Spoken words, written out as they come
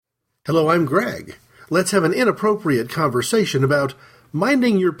Hello, I'm Greg. Let's have an inappropriate conversation about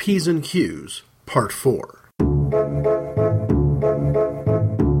minding your P's and Q's, Part 4.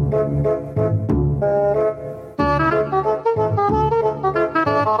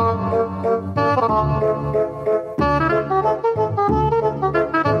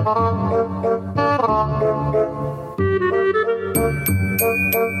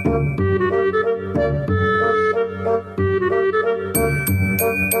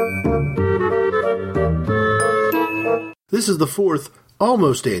 This is the fourth,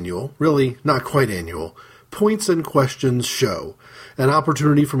 almost annual, really not quite annual, Points and Questions show, an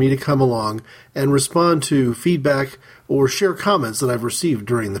opportunity for me to come along and respond to feedback or share comments that I've received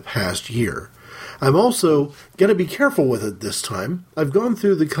during the past year. I'm also going to be careful with it this time. I've gone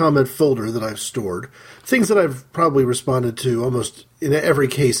through the comment folder that I've stored, things that I've probably responded to almost in every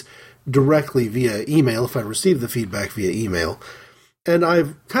case directly via email, if I receive the feedback via email, and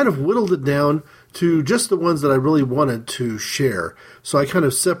I've kind of whittled it down to just the ones that I really wanted to share. So I kind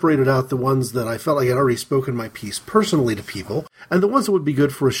of separated out the ones that I felt like I'd already spoken my piece personally to people, and the ones that would be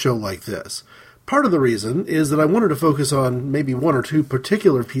good for a show like this. Part of the reason is that I wanted to focus on maybe one or two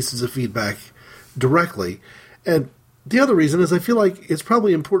particular pieces of feedback directly, and the other reason is I feel like it's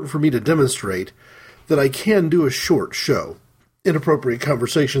probably important for me to demonstrate that I can do a short show. Inappropriate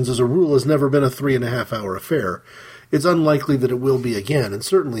Conversations, as a rule, has never been a 3.5-hour affair. It's unlikely that it will be again, and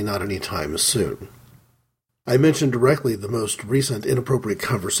certainly not anytime soon. I mentioned directly the most recent Inappropriate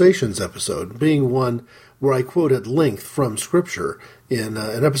Conversations episode, being one where I quote at length from Scripture in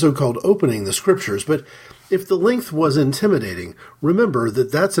an episode called Opening the Scriptures, but if the length was intimidating, remember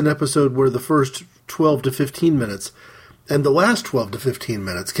that that's an episode where the first 12 to 15 minutes and the last 12 to 15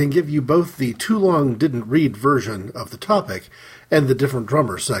 minutes can give you both the too long didn't read version of the topic and the different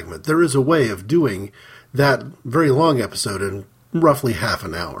drummer segment. There is a way of doing that very long episode in roughly half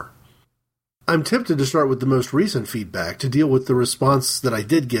an hour. I'm tempted to start with the most recent feedback to deal with the response that I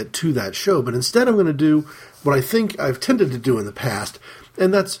did get to that show, but instead I'm going to do what I think I've tended to do in the past,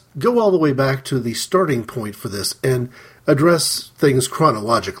 and that's go all the way back to the starting point for this and address things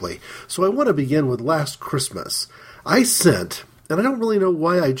chronologically. So I want to begin with last Christmas. I sent, and I don't really know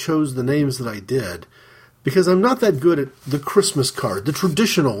why I chose the names that I did, because I'm not that good at the Christmas card. The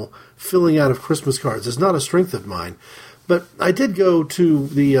traditional filling out of Christmas cards is not a strength of mine. But I did go to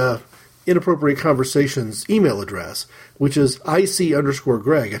the Inappropriate Conversations email address, which is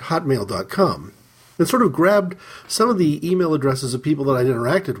ic_greg@hotmail.com, and sort of grabbed some of the email addresses of people that I'd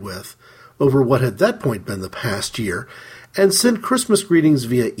interacted with over what had at that point been the past year, and sent Christmas greetings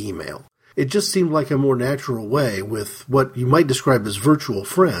via email. It just seemed like a more natural way, with what you might describe as virtual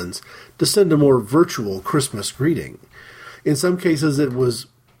friends, to send a more virtual Christmas greeting. In some cases it was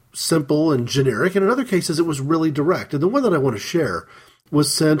simple and generic, and in other cases it was really direct. And the one that I want to share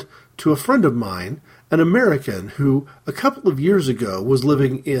was sent to a friend of mine, an American who a couple of years ago was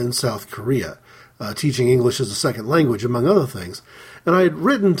living in South Korea, teaching English as a second language, among other things. And I had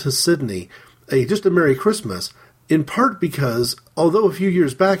written to Sydney just a Merry Christmas, in part because, although a few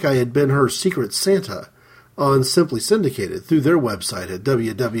years back I had been her secret Santa on Simply Syndicated through their website at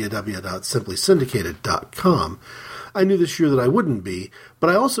www.simplysyndicated.com, I knew this year that I wouldn't be, but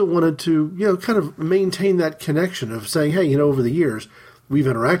I also wanted to, kind of maintain that connection of saying, hey, over the years, we've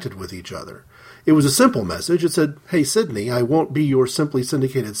interacted with each other. It was a simple message. It said, hey, Sydney, I won't be your Simply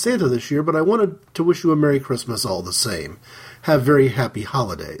Syndicated Santa this year, but I wanted to wish you a Merry Christmas all the same. Have very happy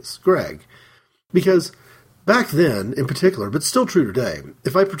holidays. Greg. Because back then, in particular, but still true today,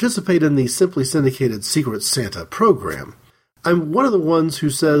 if I participate in the Simply Syndicated Secret Santa program, I'm one of the ones who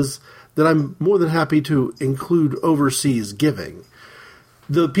says that I'm more than happy to include overseas giving.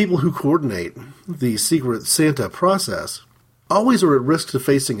 The people who coordinate the Secret Santa process always are at risk to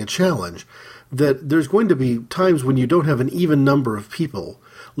facing a challenge that there's going to be times when you don't have an even number of people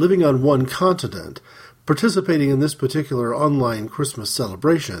living on one continent participating in this particular online Christmas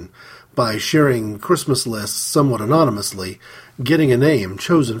celebration by sharing Christmas lists somewhat anonymously, getting a name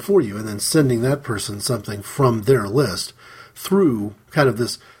chosen for you, and then sending that person something from their list through kind of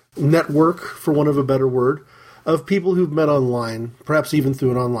this network, for want of a better word, of people who've met online, perhaps even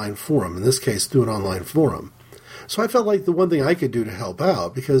through an online forum, in this case through an online forum. So I felt like the one thing I could do to help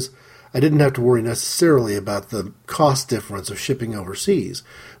out, because I didn't have to worry necessarily about the cost difference of shipping overseas,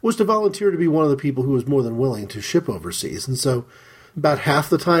 was to volunteer to be one of the people who was more than willing to ship overseas. And so about half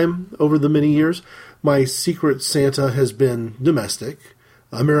the time over the many years, my Secret Santa has been domestic,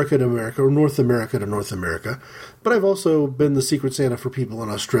 America to America, or North America to North America, but I've also been the Secret Santa for people in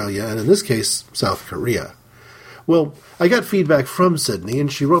Australia, and in this case, South Korea. Well, I got feedback from Sydney,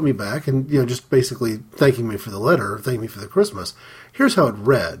 and she wrote me back, and just basically thanking me for the letter, thanking me for the Christmas. Here's how it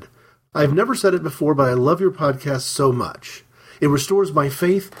read. I've never said it before, but I love your podcast so much. It restores my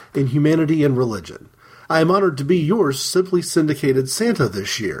faith in humanity and religion. I am honored to be yours Simply Syndicated Santa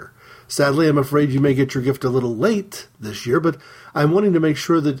this year. Sadly, I'm afraid you may get your gift a little late this year, but I'm wanting to make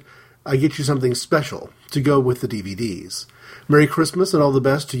sure that I get you something special to go with the DVDs. Merry Christmas and all the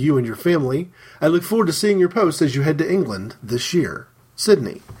best to you and your family. I look forward to seeing your posts as you head to England this year.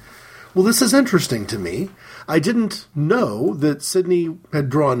 Sydney. Well, this is interesting to me. I didn't know that Sydney had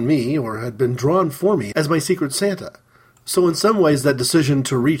drawn me or had been drawn for me as my Secret Santa. So in some ways, that decision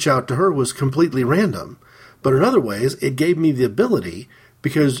to reach out to her was completely random. But in other ways, it gave me the ability,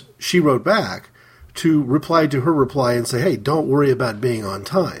 because she wrote back, to reply to her reply and say, hey, don't worry about being on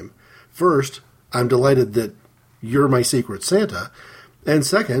time. First, I'm delighted that you're my Secret Santa. And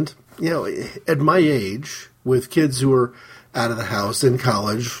second, at my age, with kids who are out of the house, in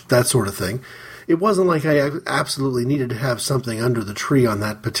college, that sort of thing, it wasn't like I absolutely needed to have something under the tree on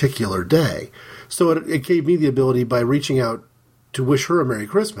that particular day. So it gave me the ability, by reaching out to wish her a Merry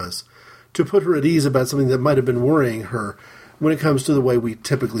Christmas, to put her at ease about something that might have been worrying her when it comes to the way we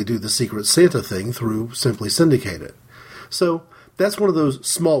typically do the Secret Santa thing through Simply Syndicated. So that's one of those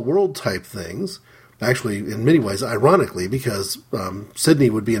small world type things. Actually, in many ways, ironically, because Sydney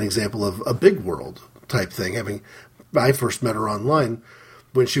would be an example of a big world type thing. I first met her online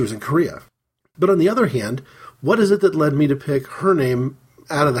when she was in Korea. But on the other hand, what is it that led me to pick her name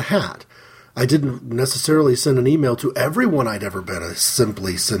out of the hat? I didn't necessarily send an email to everyone I'd ever been a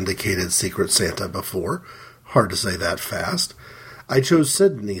Simply Syndicated Secret Santa before. Hard to say that fast. I chose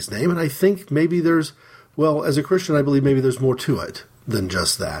Sydney's name, and I think maybe as a Christian, I believe maybe there's more to it than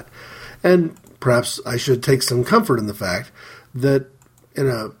just that. And perhaps I should take some comfort in the fact that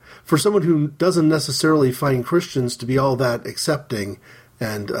for someone who doesn't necessarily find Christians to be all that accepting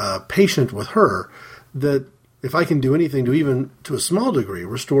and patient with her, that if I can do anything to, even to a small degree,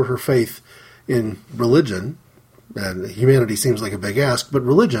 restore her faith in religion, and humanity seems like a big ask, but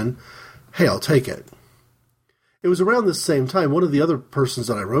religion, hey, I'll take it. It was around this same time, one of the other persons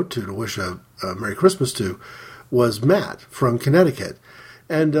that I wrote to wish a Merry Christmas to was Matt from Connecticut.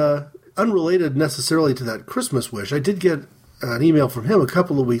 And unrelated necessarily to that Christmas wish, I did get an email from him a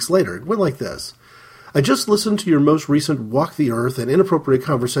couple of weeks later. It went like this. I just listened to your most recent Walk the Earth and Inappropriate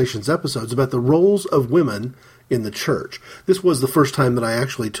Conversations episodes about the roles of women in the church. This was the first time that I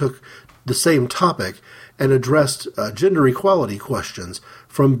actually took the same topic and addressed gender equality questions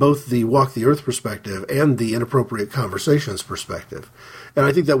from both the Walk the Earth perspective and the Inappropriate Conversations perspective. And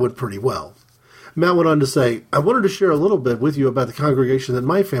I think that went pretty well. Matt went on to say, I wanted to share a little bit with you about the congregation that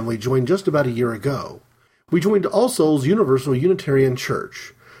my family joined just about a year ago. We joined All Souls Universal Unitarian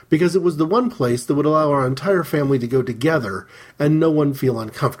Church because it was the one place that would allow our entire family to go together and no one feel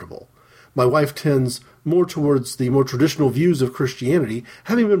uncomfortable. My wife tends more towards the more traditional views of Christianity,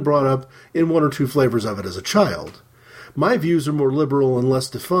 having been brought up in one or two flavors of it as a child. My views are more liberal and less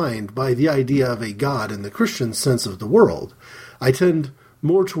defined by the idea of a God in the Christian sense of the world. I tend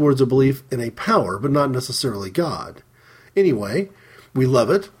more towards a belief in a power, but not necessarily God. Anyway, we love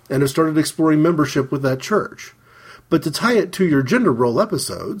it and have started exploring membership with that church. But to tie it to your gender role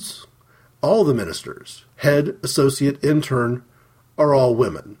episodes, all the ministers, head, associate, intern, are all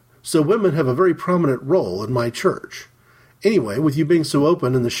women. So women have a very prominent role in my church. Anyway, with you being so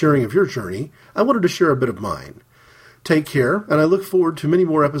open in the sharing of your journey, I wanted to share a bit of mine. Take care, and I look forward to many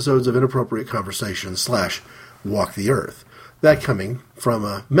more episodes of Inappropriate Conversations / Walk the Earth. That coming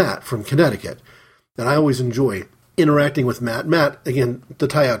from Matt from Connecticut. And I always enjoy interacting with Matt. Matt, again, to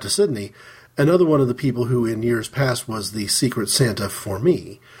tie out to Sydney, another one of the people who in years past was the Secret Santa for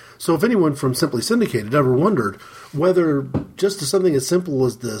me. So if anyone from Simply Syndicated ever wondered whether just something as simple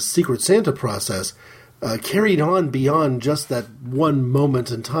as the Secret Santa process carried on beyond just that one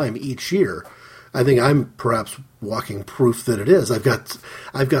moment in time each year, I think I'm perhaps walking proof that it is. I've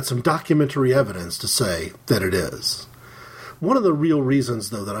got some documentary evidence to say that it is. One of the real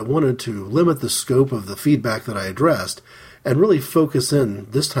reasons, though, that I wanted to limit the scope of the feedback that I addressed and really focus in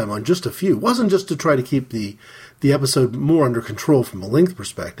this time on just a few wasn't just to try to keep the episode more under control from a length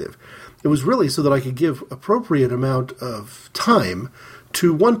perspective. It was really so that I could give appropriate amount of time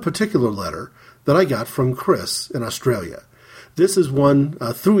to one particular letter that I got from Chris in Australia. This is one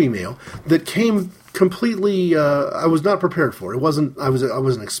through email that came completely. I was not prepared for. I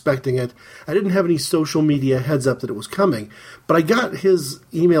wasn't expecting it. I didn't have any social media heads up that it was coming. But I got his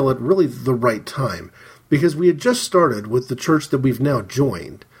email at really the right time because we had just started with the church that we've now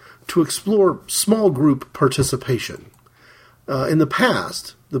joined to explore small group participation. In the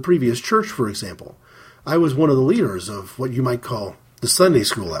past, the previous church, for example, I was one of the leaders of what you might call the Sunday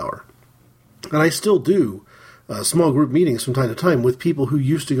school hour, and I still do small group meetings from time to time with people who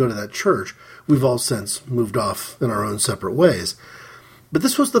used to go to that church. We've all since moved off in our own separate ways. But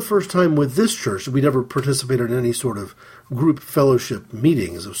this was the first time with this church that we'd ever participated in any sort of group fellowship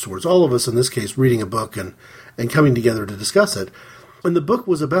meetings of sorts. All of us, in this case, reading a book and coming together to discuss it. And the book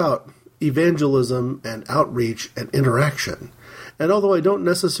was about evangelism and outreach and interaction. And although I don't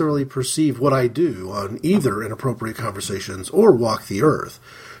necessarily perceive what I do on either Inappropriate Conversations or Walk the Earth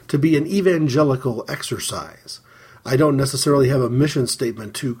to be an evangelical exercise, I don't necessarily have a mission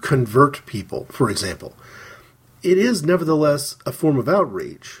statement to convert people, for example. It is nevertheless a form of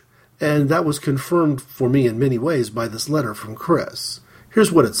outreach, and that was confirmed for me in many ways by this letter from Chris.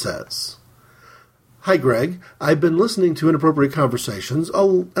 Here's what it says. Hi, Greg. I've been listening to Inappropriate Conversations,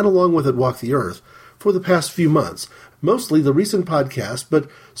 and along with it Walk the Earth, for the past few months, mostly the recent podcast, but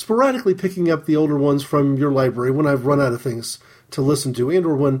sporadically picking up the older ones from your library when I've run out of things to listen to and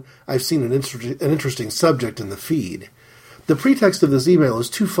or when I've seen an interesting subject in the feed. The pretext of this email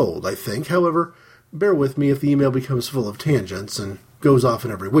is twofold, I think. However, bear with me if the email becomes full of tangents and goes off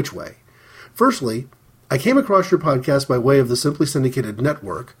in every which way. Firstly, I came across your podcast by way of the Simply Syndicated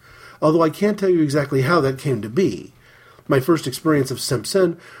Network, although I can't tell you exactly how that came to be. My first experience of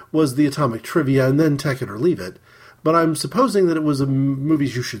Simpson was the Atomic Trivia and then Take It or Leave It, but I'm supposing that it was a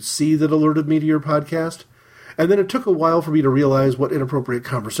Movies You Should See that alerted me to your podcast, and then it took a while for me to realize what Inappropriate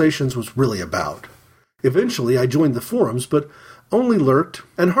Conversations was really about. Eventually, I joined the forums, but only lurked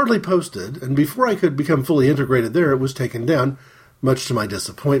and hardly posted, and before I could become fully integrated there, it was taken down, much to my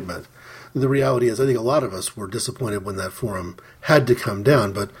disappointment. The reality is, I think a lot of us were disappointed when that forum had to come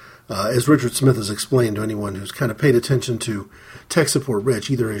down, but as Richard Smith has explained to anyone who's kind of paid attention to Tech Support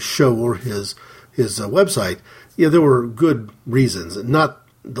Rich, either his show or his website, there were good reasons, not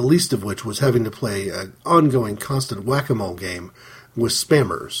the least of which was having to play an ongoing constant whack-a-mole game with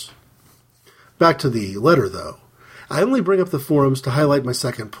spammers. Back to the letter, though. I only bring up the forums to highlight my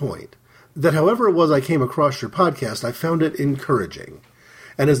second point, that however it was I came across your podcast, I found it encouraging.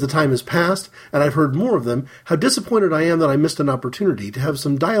 And as the time has passed, and I've heard more of them, how disappointed I am that I missed an opportunity to have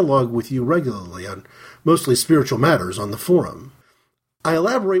some dialogue with you regularly on mostly spiritual matters on the forum. I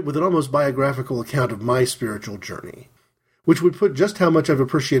elaborate with an almost biographical account of my spiritual journey, which would put just how much I've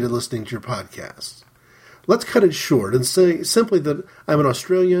appreciated listening to your podcast. Let's cut it short and say simply that I'm an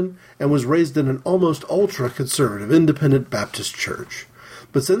Australian and was raised in an almost ultra-conservative independent Baptist church.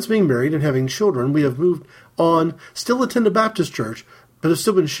 But since being married and having children, we have moved on, still attend a Baptist church, but have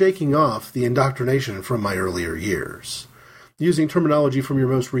still been shaking off the indoctrination from my earlier years. Using terminology from your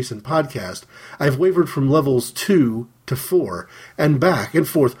most recent podcast, I've wavered from levels 2 to 4 and back and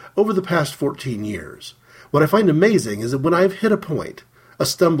forth over the past 14 years. What I find amazing is that when I've hit a point, a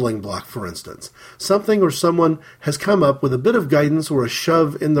stumbling block, for instance, something or someone has come up with a bit of guidance or a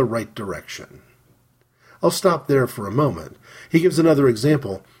shove in the right direction. I'll stop there for a moment. He gives another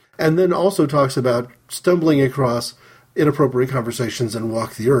example, and then also talks about stumbling across Inappropriate Conversations and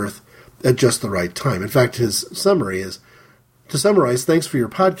Walk the Earth at just the right time. In fact, his summary is, to summarize, thanks for your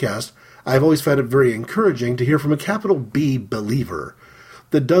podcast. I've always found it very encouraging to hear from a capital B believer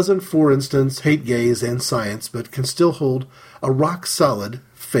that doesn't, for instance, hate gays and science, but can still hold a rock-solid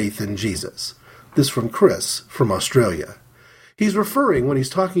faith in Jesus. This from Chris from Australia. He's referring, when he's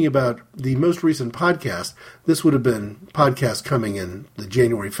talking about the most recent podcast, this would have been podcasts coming in the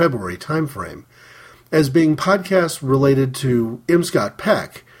January-February timeframe, as being podcasts related to M. Scott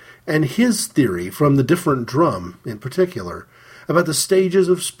Peck and his theory from the Different Drum, in particular, about the stages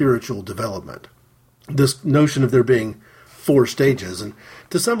of spiritual development. This notion of there being 4 stages. And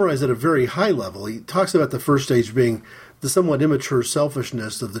to summarize at a very high level, he talks about the first stage being the somewhat immature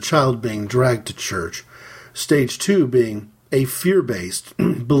selfishness of the child being dragged to church. Stage 2 being a fear-based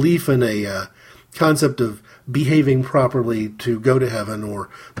belief in a concept of behaving properly to go to heaven, or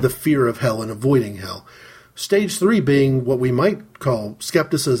the fear of hell and avoiding hell. Stage 3 being what we might call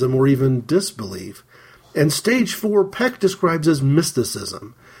skepticism or even disbelief. And stage 4, Peck describes as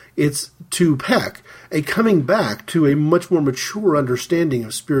mysticism. It's, to Peck, a coming back to a much more mature understanding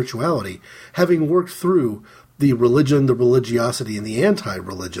of spirituality, having worked through the religion, the religiosity, and the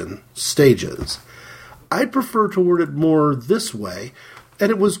anti-religion stages. I'd prefer to word it more this way, and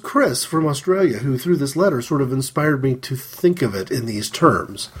it was Chris from Australia who, through this letter, sort of inspired me to think of it in these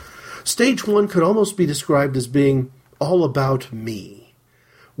terms. Stage 1 could almost be described as being all about me.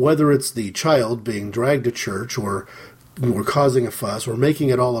 Whether it's the child being dragged to church, or causing a fuss, or making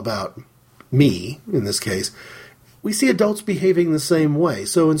it all about me, in this case, we see adults behaving the same way.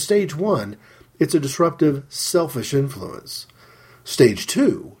 So in stage 1, it's a disruptive, selfish influence. Stage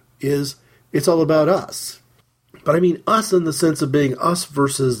 2 is, it's all about us. But I mean us in the sense of being us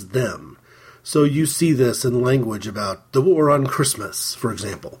versus them. So you see this in language about the war on Christmas, for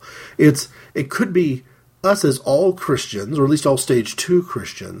example. It could be us as all Christians, or at least all stage 2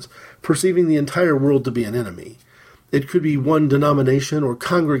 Christians, perceiving the entire world to be an enemy. It could be one denomination or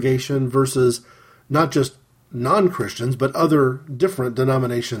congregation versus not just non-Christians, but other different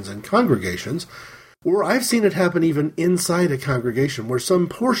denominations and congregations. Or I've seen it happen even inside a congregation, where some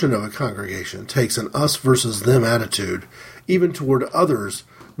portion of a congregation takes an us versus them attitude, even toward others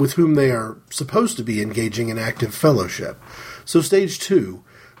with whom they are supposed to be engaging in active fellowship. So stage 2,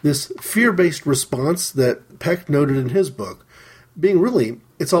 this fear-based response that Peck noted in his book, being really,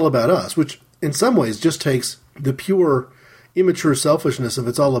 it's all about us, which in some ways just takes the pure, immature selfishness of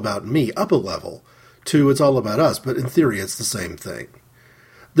it's all about me up a level to it's all about us, but in theory it's the same thing.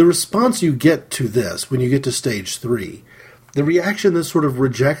 The response you get to this when you get to stage 3, the reaction that sort of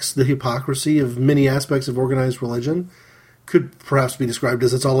rejects the hypocrisy of many aspects of organized religion, could perhaps be described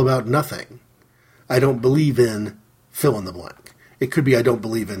as it's all about nothing. I don't believe in fill in the blank. It could be I don't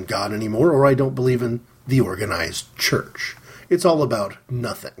believe in God anymore, or I don't believe in the organized church. It's all about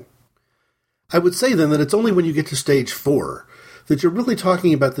nothing. I would say then that it's only when you get to stage 4 that you're really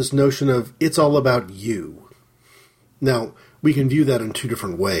talking about this notion of it's all about you. Now, we can view that in 2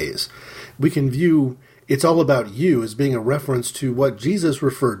 different ways. We can view it's all about you as being a reference to what Jesus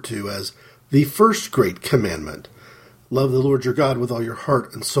referred to as the first great commandment. Love the Lord your God with all your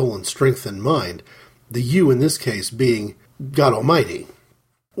heart and soul and strength and mind. The you in this case being God Almighty.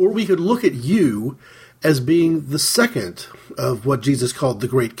 Or we could look at you as being the second of what Jesus called the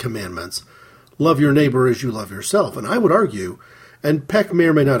great commandments. Love your neighbor as you love yourself. And I would argue, and Peck may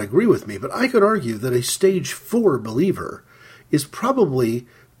or may not agree with me, but I could argue that a stage 4 believer is probably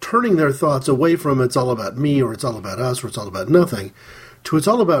turning their thoughts away from it's all about me, or it's all about us, or it's all about nothing, to it's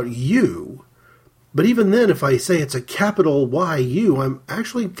all about you. But even then, if I say it's a capital Y-U, I'm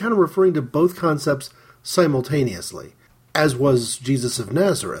actually kind of referring to both concepts simultaneously, as was Jesus of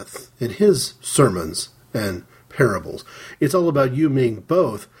Nazareth in his sermons and parables. It's all about you being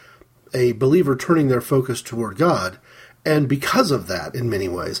both a believer turning their focus toward God, and because of that, in many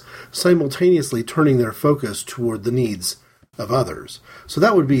ways, simultaneously turning their focus toward the needs of others. So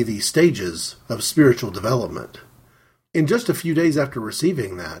that would be the stages of spiritual development. In just a few days after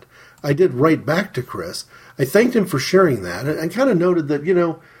receiving that, I did write back to Chris. I thanked him for sharing that, and kind of noted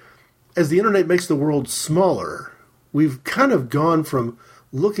that, as the internet makes the world smaller, we've kind of gone from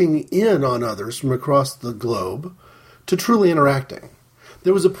looking in on others from across the globe to truly interacting.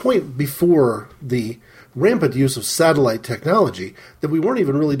 There was a point before the rampant use of satellite technology that we weren't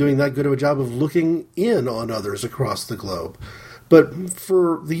even really doing that good of a job of looking in on others across the globe. But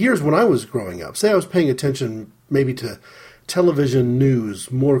for the years when I was growing up, say I was paying attention maybe to television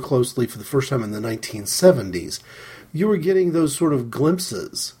news more closely for the first time in the 1970s, you were getting those sort of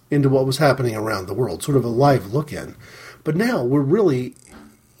glimpses into what was happening around the world, sort of a live look in. But now we're really,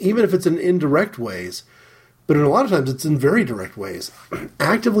 even if it's in indirect ways, but in a lot of times it's in very direct ways,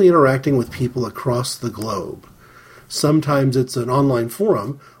 actively interacting with people across the globe. Sometimes it's an online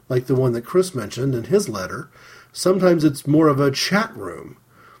forum, like the one that Chris mentioned in his letter. Sometimes it's more of a chat room.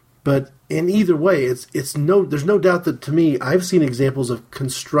 But in either way, there's no doubt that, to me, I've seen examples of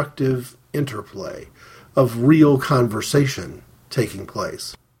constructive interplay, of real conversation taking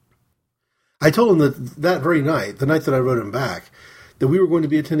place. I told him that very night, the night that I wrote him back, that we were going to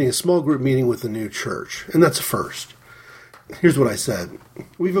be attending a small group meeting with the new church, and that's a first. Here's what I said.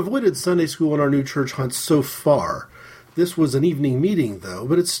 We've avoided Sunday school in our new church hunt so far. This was an evening meeting, though,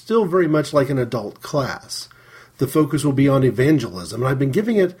 but it's still very much like an adult class. The focus will be on evangelism, and I've been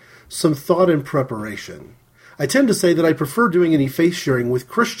giving it some thought and preparation. I tend to say that I prefer doing any faith sharing with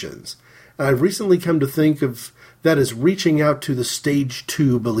Christians, and I've recently come to think of that as reaching out to the stage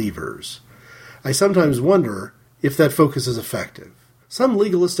 2 believers. I sometimes wonder if that focus is effective. Some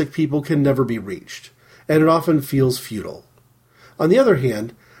legalistic people can never be reached, and it often feels futile. On the other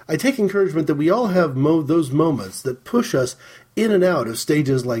hand, I take encouragement that we all have those moments that push us in and out of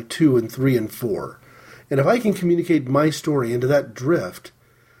stages like 2 and 3 and 4. And if I can communicate my story into that drift,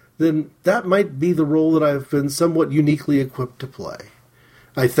 then that might be the role that I've been somewhat uniquely equipped to play.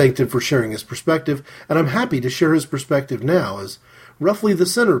 I thanked him for sharing his perspective, and I'm happy to share his perspective now as roughly the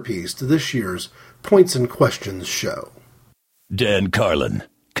centerpiece to this year's Points and Questions show. Dan Carlin,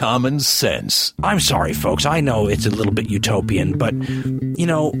 Common Sense. I'm sorry, folks. I know it's a little bit utopian, but,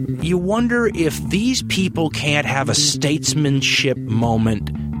 you wonder if these people can't have a statesmanship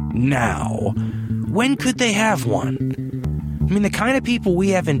moment now. When could they have one? I mean, the kind of people we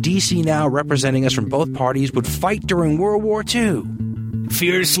have in D.C. now representing us from both parties would fight during World War II.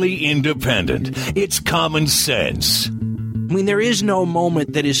 Fiercely independent. It's Common Sense. I mean, there is no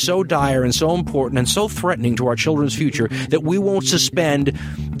moment that is so dire and so important and so threatening to our children's future that we won't suspend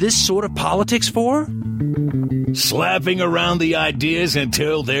this sort of politics for? Slapping around the ideas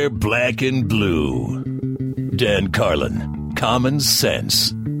until they're black and blue. Dan Carlin, Common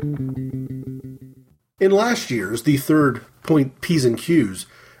Sense. In last year's, the third Point P's and Q's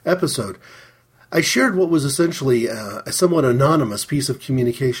episode, I shared what was essentially a somewhat anonymous piece of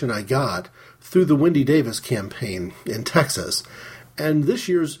communication I got through the Wendy Davis campaign in Texas, and this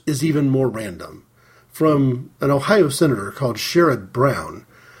year's is even more random. From an Ohio senator called Sherrod Brown,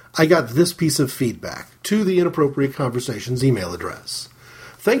 I got this piece of feedback to the Inappropriate Conversations email address.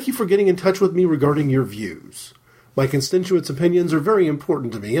 Thank you for getting in touch with me regarding your views. My constituents' opinions are very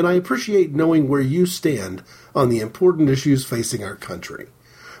important to me, and I appreciate knowing where you stand on the important issues facing our country.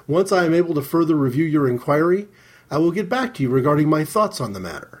 Once I am able to further review your inquiry, I will get back to you regarding my thoughts on the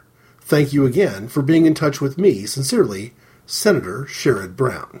matter. Thank you again for being in touch with me. Sincerely, Senator Sherrod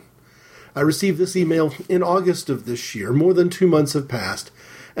Brown. I received this email in August of this year. More than 2 months have passed,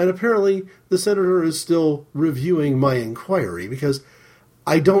 and apparently the senator is still reviewing my inquiry because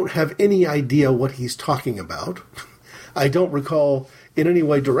I don't have any idea what he's talking about. I don't recall in any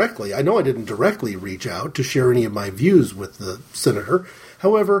way directly. I know I didn't directly reach out to share any of my views with the senator.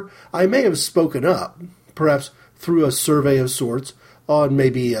 However, I may have spoken up, perhaps through a survey of sorts, on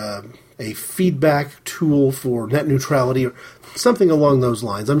maybe a feedback tool for net neutrality or something along those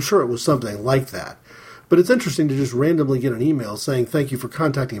lines. I'm sure it was something like that. But it's interesting to just randomly get an email saying thank you for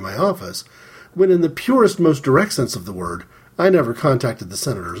contacting my office, when in the purest, most direct sense of the word, I never contacted the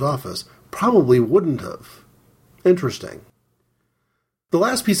senator's office. Probably wouldn't have. Interesting. The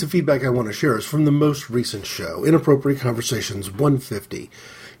last piece of feedback I want to share is from the most recent show, Inappropriate Conversations 150.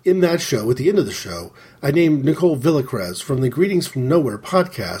 In that show, at the end of the show, I named Nicole Villacrez from the Greetings from Nowhere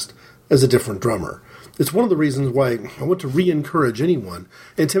podcast as a different drummer. It's one of the reasons why I want to re-encourage anyone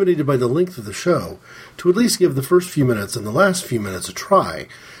intimidated by the length of the show to at least give the first few minutes and the last few minutes a try,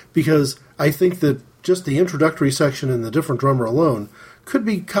 because I think that just the introductory section and the different drummer alone could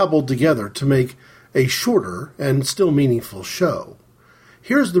be cobbled together to make a shorter and still meaningful show.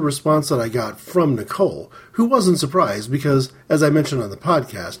 Here's the response that I got from Nicole, who wasn't surprised because, as I mentioned on the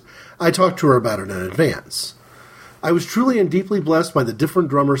podcast, I talked to her about it in advance. I was truly and deeply blessed by the different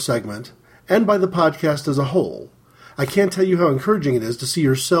drummer segment and by the podcast as a whole. I can't tell you how encouraging it is to see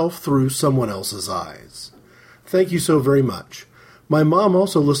yourself through someone else's eyes. Thank you so very much. My mom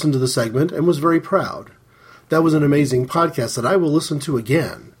also listened to the segment and was very proud. That was an amazing podcast that I will listen to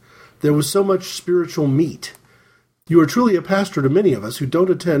again. There was so much spiritual meat. You are truly a pastor to many of us who don't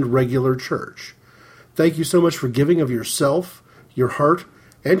attend regular church. Thank you so much for giving of yourself, your heart,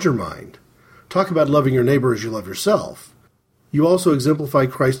 and your mind. Talk about loving your neighbor as you love yourself. You also exemplify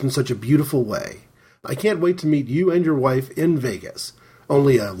Christ in such a beautiful way. I can't wait to meet you and your wife in Vegas.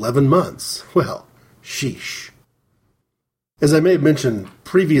 Only 11 months. Well, sheesh. As I may have mentioned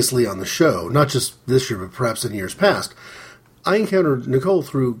previously on the show, not just this year, but perhaps in years past, I encountered Nicole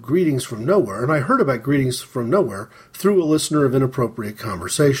through Greetings from Nowhere, and I heard about Greetings from Nowhere through a listener of Inappropriate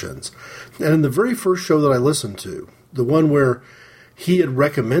Conversations. And in the very first show that I listened to, the one where he had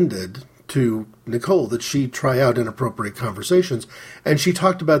recommended to Nicole that she try out Inappropriate Conversations, and she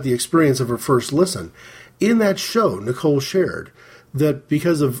talked about the experience of her first listen. In that show, Nicole shared that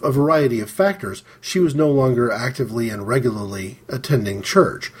because of a variety of factors, she was no longer actively and regularly attending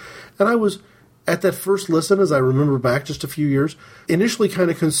church. And I was, at that first listen, as I remember back just a few years, initially kind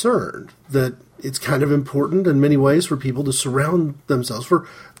of concerned that it's kind of important in many ways for people to surround themselves,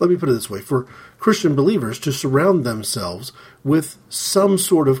 let me put it this way, for Christian believers to surround themselves with some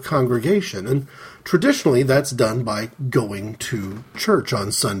sort of congregation. And traditionally, that's done by going to church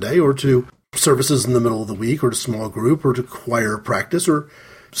on Sunday or to services in the middle of the week or to small group or to choir practice or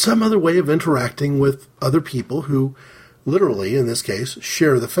some other way of interacting with other people who literally, in this case,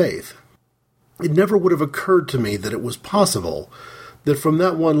 share the faith. It never would have occurred to me that it was possible that from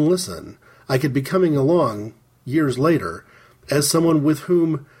that one listen, I could be coming along years later as someone with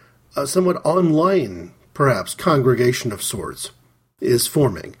whom a somewhat online, perhaps, congregation of sorts is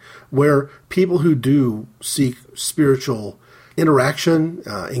forming, where people who do seek spiritual interaction,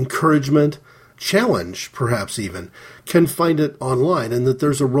 encouragement, challenge, perhaps even, can find it online, and that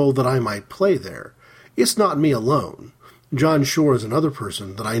there's a role that I might play there. It's not me alone. John Shore is another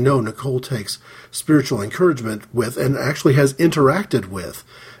person that I know Nicole takes spiritual encouragement with and actually has interacted with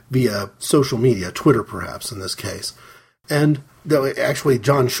via social media, Twitter perhaps in this case. And actually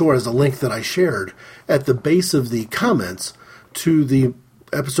John Shore has a link that I shared at the base of the comments to the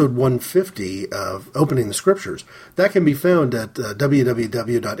episode 150 of Opening the Scriptures. That can be found at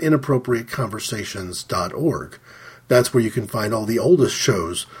www.inappropriateconversations.org. That's where you can find all the oldest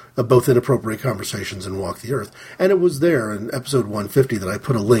shows of both Inappropriate Conversations and Walk the Earth. And it was there in episode 150 that I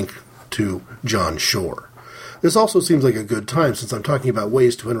put a link to John Shore. This also seems like a good time, since I'm talking about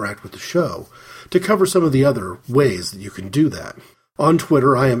ways to interact with the show, to cover some of the other ways that you can do that. On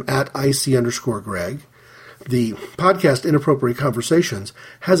Twitter, I am at IC_Greg. The podcast Inappropriate Conversations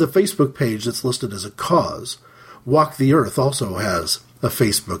has a Facebook page that's listed as a cause. Walk the Earth also has a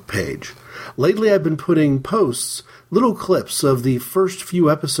Facebook page. Lately, I've been putting posts, little clips of the first few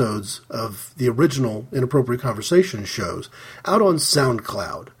episodes of the original Inappropriate Conversations shows out on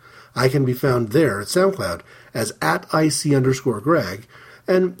SoundCloud. I can be found there at SoundCloud as at IC_Greg.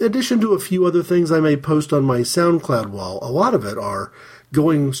 And in addition to a few other things I may post on my SoundCloud wall, a lot of it are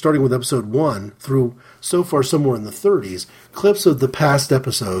starting with episode 1 through so far somewhere in the 30s, clips of the past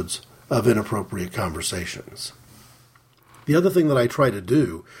episodes of Inappropriate Conversations. The other thing that I try to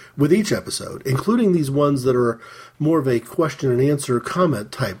do with each episode, including these ones that are more of a question and answer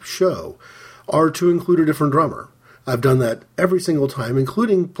comment type show, are to include a different drummer. I've done that every single time,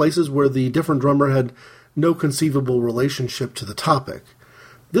 including places where the different drummer had no conceivable relationship to the topic.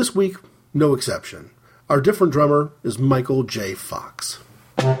 This week, no exception. Our different drummer is Michael J. Fox.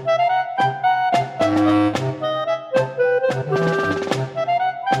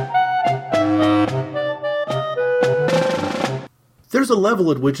 There's a level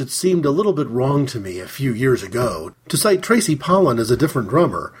at which it seemed a little bit wrong to me a few years ago to cite Tracy Pollan as a different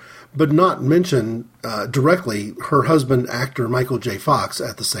drummer, but not mention directly her husband, actor Michael J. Fox,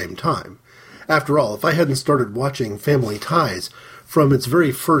 at the same time. After all, if I hadn't started watching Family Ties from its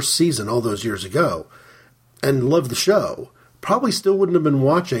very first season all those years ago, and loved the show, probably still wouldn't have been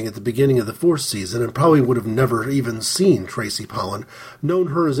watching at the beginning of the 4th season, and probably would have never even seen Tracy Pollan, known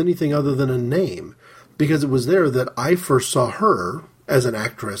her as anything other than a name, because it was there that I first saw her as an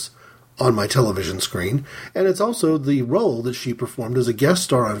actress on my television screen, and it's also the role that she performed as a guest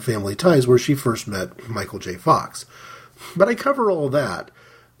star on Family Ties, where she first met Michael J. Fox. But I cover all that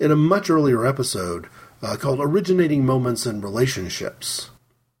in a much earlier episode called Originating Moments in Relationships.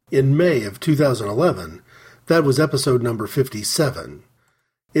 In May of 2011, that was episode number 57.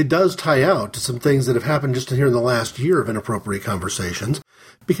 It does tie out to some things that have happened just here in the last year of Inappropriate Conversations,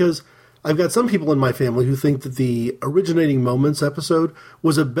 because I've got some people in my family who think that the Originating Moments episode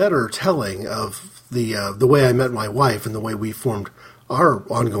was a better telling of the way I met my wife and the way we formed our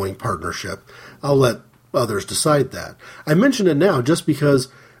ongoing partnership. I'll let others decide that. I mention it now just because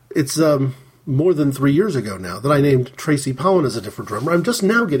it's more than 3 years ago now that I named Tracy Pollan as a different drummer. I'm just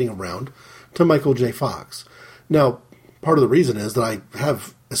now getting around to Michael J. Fox. Now, part of the reason is that I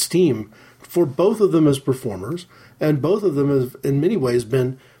have esteem for both of them as performers, and both of them have in many ways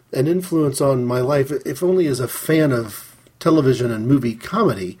been an influence on my life, if only as a fan of television and movie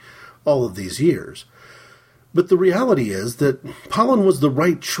comedy all of these years. But the reality is that Pollan was the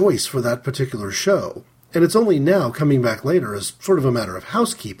right choice for that particular show, and it's only now, coming back later as sort of a matter of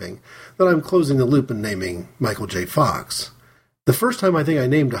housekeeping, that I'm closing the loop and naming Michael J. Fox. The first time I think I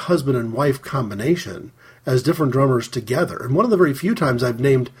named a husband and wife combination as different drummers together, and one of the very few times I've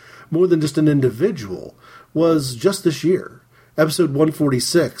named more than just an individual, was just this year. Episode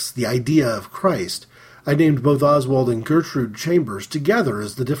 146, The Idea of Christ, I named both Oswald and Gertrude Chambers together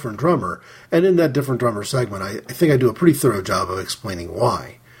as the different drummer, and in that different drummer segment, I think I do a pretty thorough job of explaining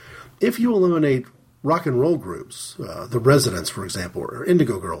why. If you eliminate rock and roll groups, the Residents, for example, or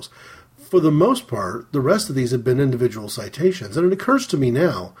Indigo Girls, for the most part, the rest of these have been individual citations, and it occurs to me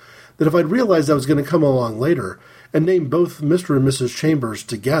now that if I'd realized I was going to come along later and name both Mr. and Mrs. Chambers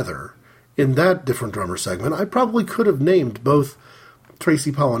together in that different drummer segment, I probably could have named both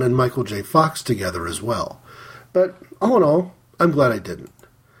Tracy Pollan and Michael J. Fox together as well. But all in all, I'm glad I didn't.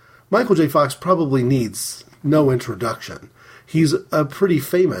 Michael J. Fox probably needs no introduction. He's a pretty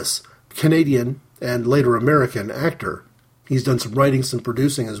famous Canadian and later American actor. He's done some writing, some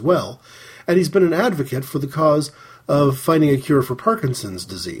producing as well, and he's been an advocate for the cause of finding a cure for Parkinson's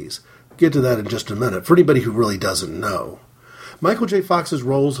disease. Get to that in just a minute, for anybody who really doesn't know. Michael J. Fox's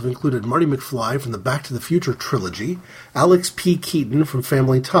roles have included Marty McFly from the Back to the Future trilogy, Alex P. Keaton from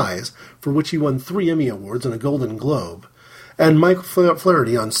Family Ties, for which he won 3 Emmy Awards and a Golden Globe, and Mike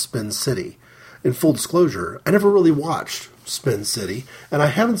Flaherty on Spin City. In full disclosure, I never really watched Spin City, and I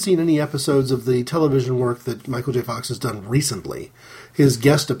haven't seen any episodes of the television work that Michael J. Fox has done recently. His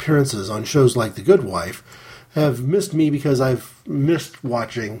guest appearances on shows like The Good Wife have missed me because I've missed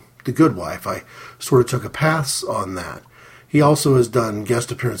watching The Good Wife. I sort of took a pass on that. He also has done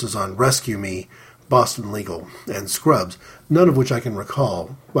guest appearances on Rescue Me, Boston Legal, and Scrubs, none of which I can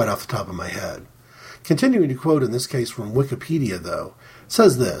recall right off the top of my head. Continuing to quote in this case from Wikipedia, though,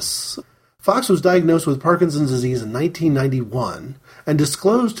 says this: Fox was diagnosed with Parkinson's disease in 1991 and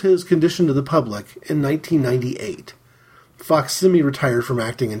disclosed his condition to the public in 1998. Fox semi-retired from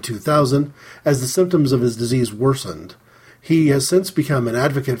acting in 2000 as the symptoms of his disease worsened. He has since become an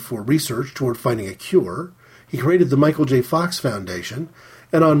advocate for research toward finding a cure. He created the Michael J. Fox Foundation,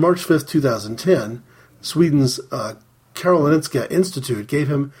 and on March 5, 2010, Sweden's Karolinska Institute gave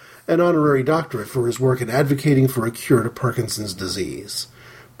him an honorary doctorate for his work in advocating for a cure to Parkinson's disease.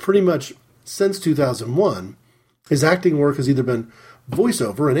 Pretty much since 2001, his acting work has either been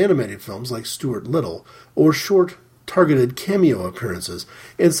voiceover in animated films like Stuart Little or short, targeted cameo appearances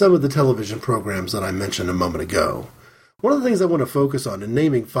in some of the television programs that I mentioned a moment ago. One of the things I want to focus on in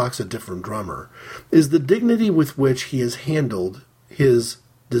naming Fox a different drummer is the dignity with which he has handled his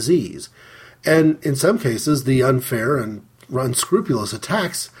disease, and in some cases the unfair and unscrupulous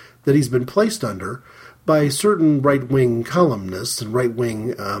attacks that he's been placed under by certain right-wing columnists and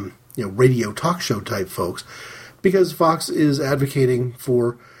right-wing radio talk show type folks, because Fox is advocating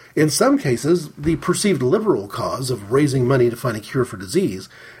for, in some cases, the perceived liberal cause of raising money to find a cure for disease.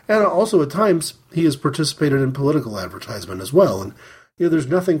 And also at times he has participated in political advertisement as well. And there's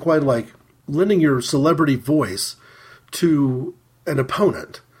nothing quite like lending your celebrity voice to an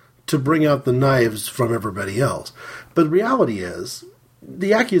opponent to bring out the knives from everybody else. But the reality is,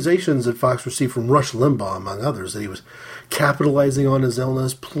 the accusations that Fox received from Rush Limbaugh, among others, that he was capitalizing on his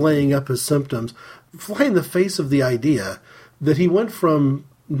illness, playing up his symptoms, fly in the face of the idea that he went from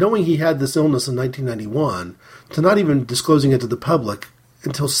knowing he had this illness in 1991 to not even disclosing it to the public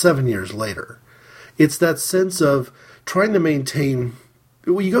until 7 years later. It's that sense of trying to maintain...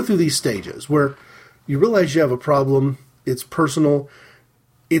 Well, you go through these stages where you realize you have a problem, it's personal,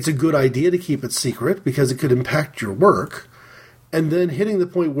 it's a good idea to keep it secret because it could impact your work, and then hitting the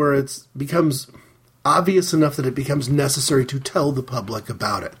point where it becomes obvious enough that it becomes necessary to tell the public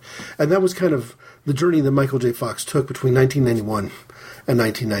about it. And that was kind of the journey that Michael J. Fox took between 1991 and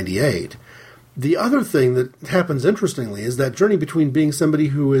 1998. The other thing that happens interestingly is that journey between being somebody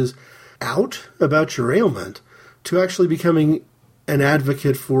who is out about your ailment to actually becoming an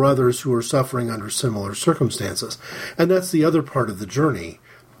advocate for others who are suffering under similar circumstances. And that's the other part of the journey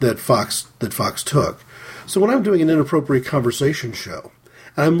that Fox took. So when I'm doing an inappropriate conversation show,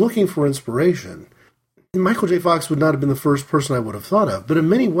 and I'm looking for inspiration, Michael J. Fox would not have been the first person I would have thought of, but in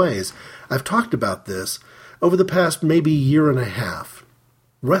many ways, I've talked about this over the past maybe year and a half,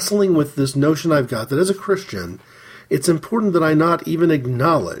 wrestling with this notion I've got that as a Christian, it's important that I not even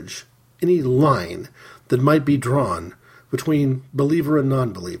acknowledge any line that might be drawn between believer and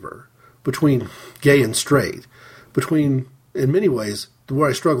non-believer, between gay and straight, between, in many ways, where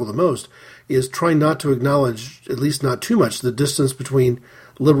I struggle the most is trying not to acknowledge, at least not too much, the distance between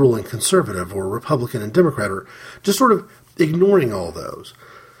liberal and conservative, or Republican and Democrat, or just sort of ignoring all those.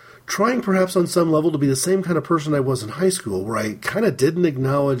 Trying perhaps on some level to be the same kind of person I was in high school, where I kind of didn't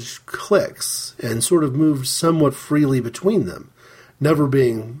acknowledge cliques and sort of moved somewhat freely between them, never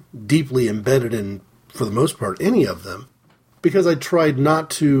being deeply embedded in, for the most part, any of them, because I tried not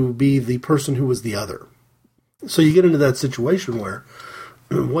to be the person who was the other. So you get into that situation where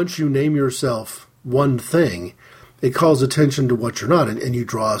once you name yourself one thing, it calls attention to what you're not, and you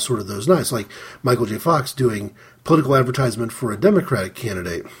draw sort of those knives. Like Michael J. Fox doing political advertisement for a Democratic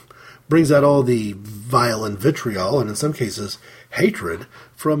candidate brings out all the vile and vitriol, and in some cases, hatred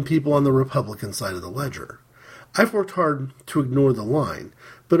from people on the Republican side of the ledger. I've worked hard to ignore the line,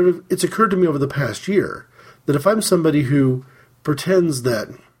 but it's occurred to me over the past year that if I'm somebody who pretends that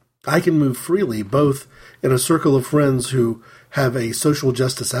I can move freely, both in a circle of friends who have a social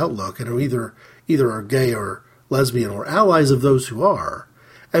justice outlook and are either are gay or lesbian or allies of those who are,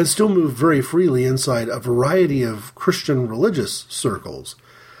 and still move very freely inside a variety of Christian religious circles,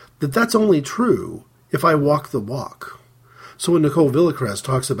 that's only true if I walk the walk. So when Nicole Villacrez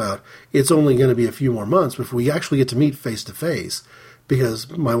talks about it's only going to be a few more months before we actually get to meet face to face, because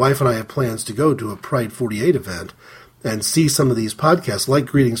my wife and I have plans to go to a Pride 48 event and see some of these podcasts like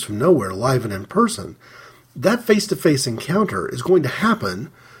Greetings from Nowhere live and in person, that face-to-face encounter is going to happen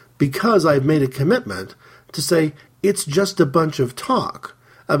because I've made a commitment to say it's just a bunch of talk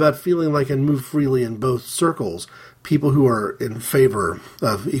about feeling like I can move freely in both circles, people who are in favor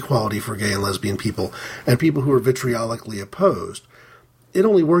of equality for gay and lesbian people and people who are vitriolically opposed. It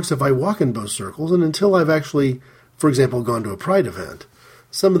only works if I walk in both circles, and until I've actually, for example, gone to a Pride event,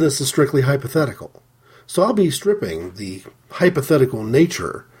 some of this is strictly hypothetical. So I'll be stripping the hypothetical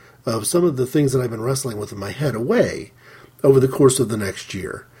nature of some of the things that I've been wrestling with in my head away over the course of the next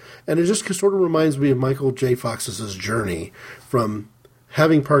year. And it just sort of reminds me of Michael J. Fox's journey from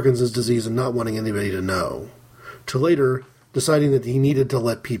having Parkinson's disease and not wanting anybody to know, to later deciding that he needed to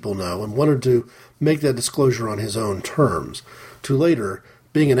let people know and wanted to make that disclosure on his own terms, to later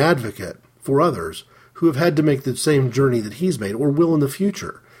being an advocate for others who have had to make the same journey that he's made, or will in the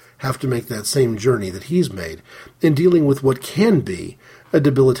future have to make that same journey that he's made, in dealing with what can be a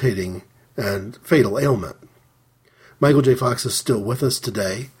debilitating and fatal ailment. Michael J. Fox is still with us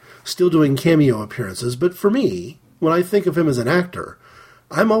today, still doing cameo appearances, but for me, when I think of him as an actor,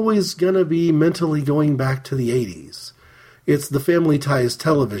 I'm always going to be mentally going back to the 80s. It's the Family Ties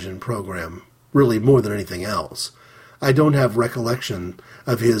television program, really more than anything else. I don't have recollection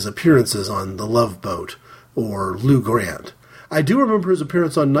of his appearances on The Love Boat or Lou Grant. I do remember his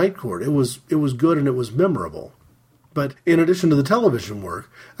appearance on Night Court. It was good and it was memorable. But in addition to the television work,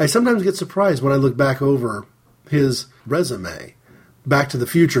 I sometimes get surprised when I look back over his resume. Back to the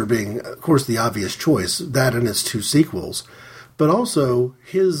Future being, of course, the obvious choice, that and its 2 sequels, but also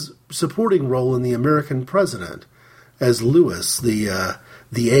his supporting role in The American President as Lewis, the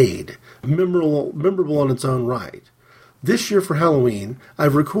aide, memorable on its own right. This year for Halloween,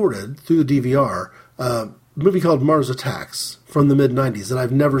 I've recorded, through the DVR, a movie called Mars Attacks from the mid-90s that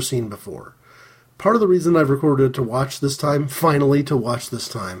I've never seen before. Part of the reason I've recorded it to watch this time, finally to watch this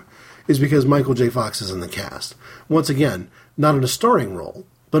time, is because Michael J. Fox is in the cast. Once again, not in a starring role,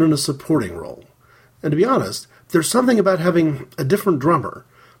 but in a supporting role. And to be honest, there's something about having a different drummer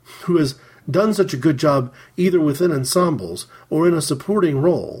who has done such a good job either within ensembles or in a supporting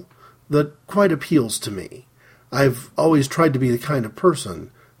role that quite appeals to me. I've always tried to be the kind of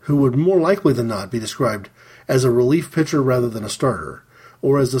person who would more likely than not be described as a relief pitcher rather than a starter,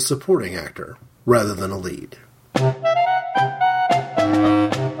 or as a supporting actor rather than a lead.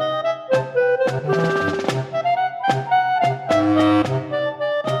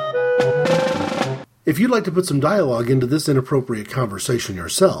 If you'd like to put some dialogue into this inappropriate conversation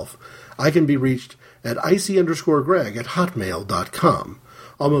yourself, I can be reached at icy_greg@hotmail.com.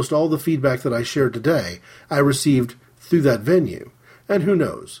 Almost all the feedback that I shared today I received through that venue. And who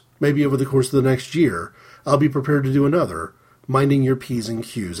knows, maybe over the course of the next year, I'll be prepared to do another Minding Your P's and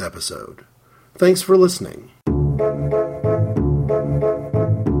Q's episode. Thanks for listening.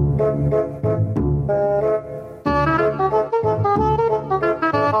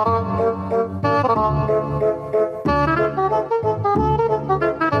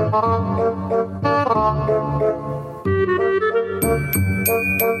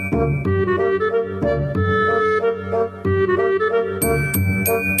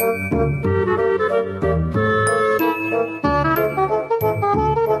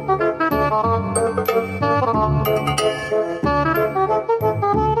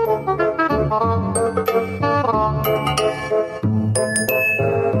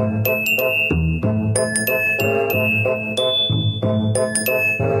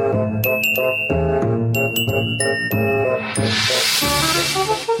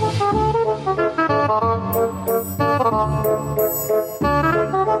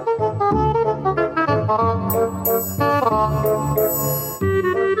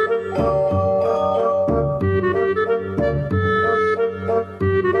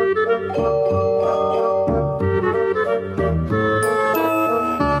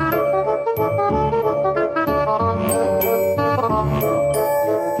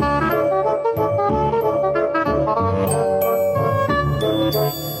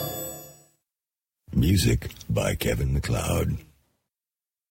 Music by Kevin MacLeod.